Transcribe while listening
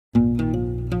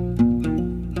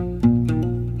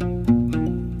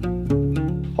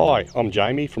Hi, I'm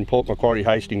Jamie from Port Macquarie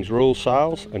Hastings Rural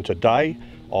Sales, and today I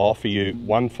offer you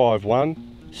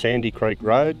 151 Sandy Creek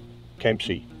Road,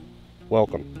 Kempsey.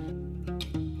 Welcome.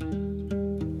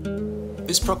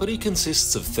 This property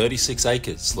consists of 36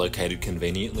 acres located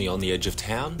conveniently on the edge of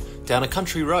town, down a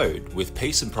country road with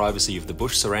peace and privacy of the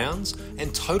bush surrounds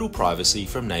and total privacy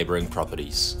from neighbouring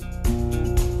properties.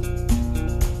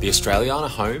 The Australiana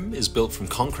home is built from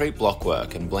concrete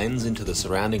blockwork and blends into the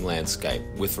surrounding landscape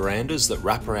with verandas that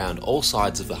wrap around all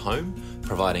sides of the home,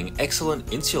 providing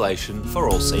excellent insulation for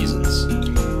all seasons.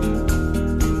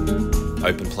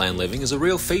 Open plan living is a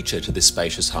real feature to this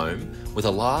spacious home, with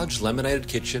a large laminated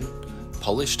kitchen,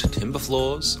 polished timber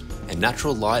floors, and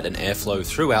natural light and airflow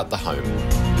throughout the home.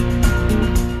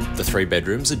 The 3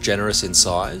 bedrooms are generous in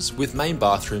size, with main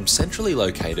bathrooms centrally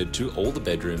located to all the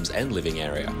bedrooms and living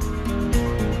area.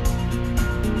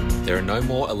 There are no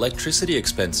more electricity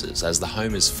expenses as the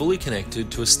home is fully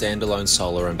connected to a standalone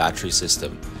solar and battery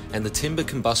system, and the timber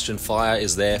combustion fire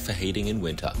is there for heating in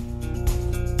winter.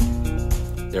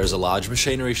 There is a large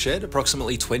machinery shed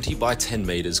approximately 20 by 10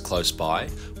 metres close by,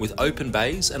 with open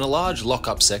bays and a large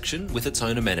lock-up section with its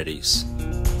own amenities.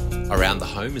 Around the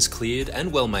home is cleared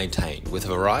and well maintained with a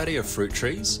variety of fruit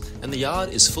trees, and the yard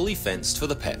is fully fenced for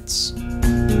the pets.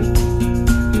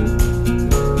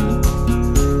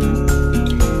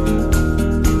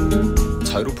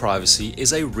 Total privacy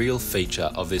is a real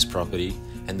feature of this property,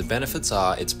 and the benefits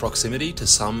are its proximity to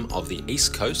some of the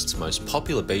East Coast's most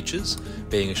popular beaches,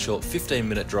 being a short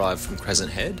 15-minute drive from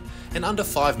Crescent Head and under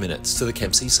 5 minutes to the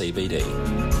Kempsey CBD.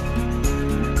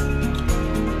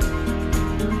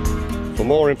 For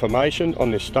more information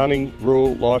on this stunning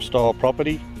rural lifestyle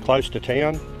property close to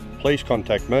town, please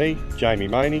contact me, Jamie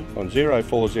Maney, on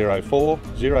 0404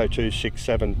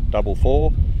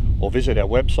 026744 or visit our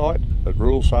website at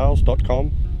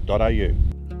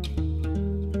ruralsales.com.au.